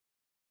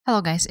Hello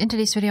guys, in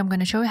today's video I'm going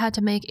to show you how to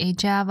make a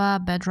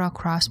Java-Bedrock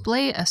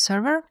Crossplay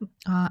server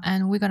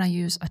and we're going to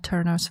use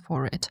Aternos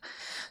for it.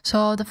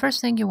 So the first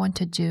thing you want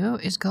to do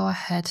is go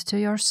ahead to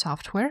your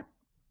software.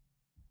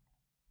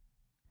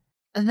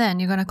 Then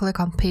you're going to click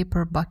on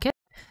Paper Bucket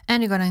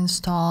and you're going to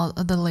install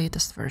the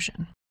latest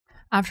version.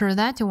 After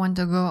that you want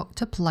to go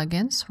to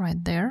Plugins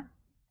right there.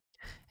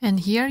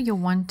 And here you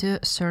want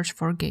to search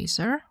for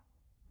Geyser.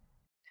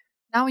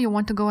 Now you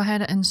want to go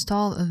ahead and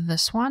install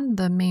this one,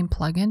 the main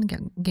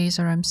plugin,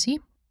 Geyser MC.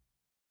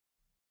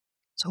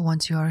 So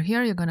once you are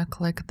here, you're going to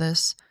click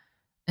this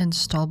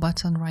install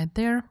button right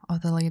there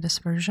of the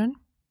latest version.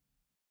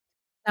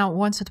 Now,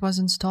 once it was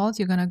installed,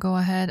 you're going to go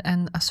ahead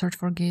and search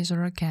for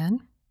Geyser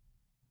again.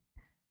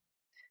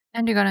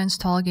 And you're going to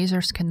install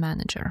Geyser Skin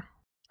Manager.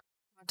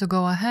 To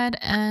go ahead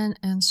and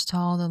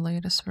install the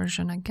latest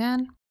version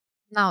again.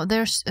 Now,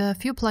 there's a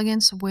few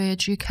plugins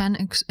which you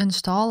can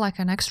install, like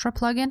an extra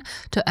plugin,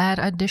 to add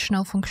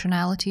additional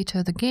functionality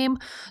to the game.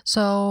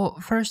 So,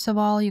 first of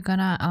all, you're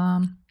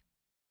gonna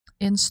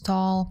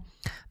install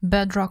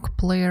Bedrock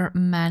Player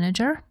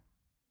Manager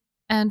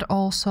and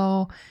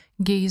also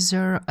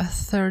Geyser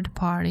third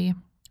party,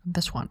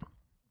 this one.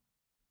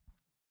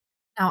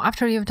 Now,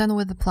 after you've done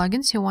with the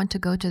plugins, you want to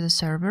go to the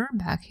server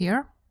back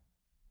here.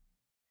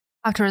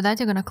 After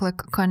that, you're gonna click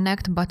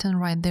Connect button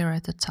right there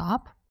at the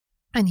top.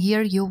 And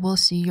here you will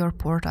see your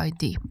port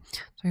ID.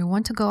 So you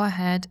want to go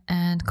ahead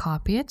and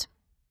copy it.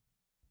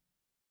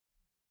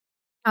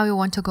 Now you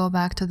want to go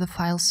back to the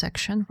file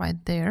section right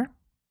there.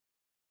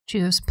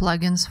 Choose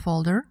plugins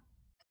folder.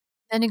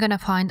 Then you're going to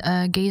find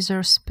a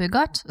Geyser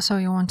Spigot. So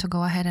you want to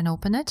go ahead and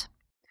open it.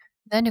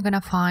 Then you're going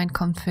to find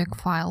config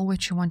file,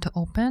 which you want to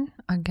open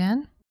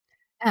again.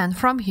 And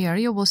from here,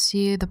 you will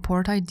see the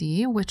port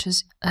ID, which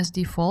is as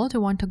default.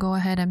 You want to go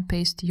ahead and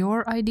paste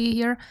your ID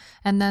here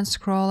and then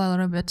scroll a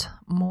little bit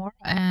more.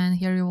 And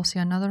here you will see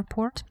another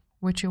port,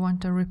 which you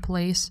want to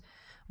replace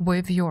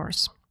with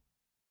yours.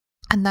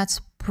 And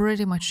that's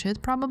pretty much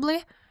it,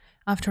 probably.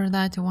 After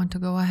that, you want to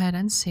go ahead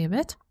and save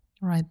it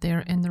right there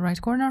in the right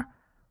corner.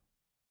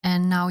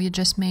 And now you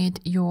just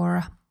made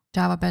your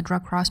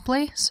Java-Bedrock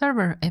Crossplay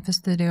server. If this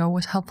video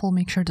was helpful,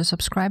 make sure to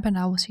subscribe and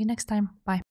I will see you next time. Bye.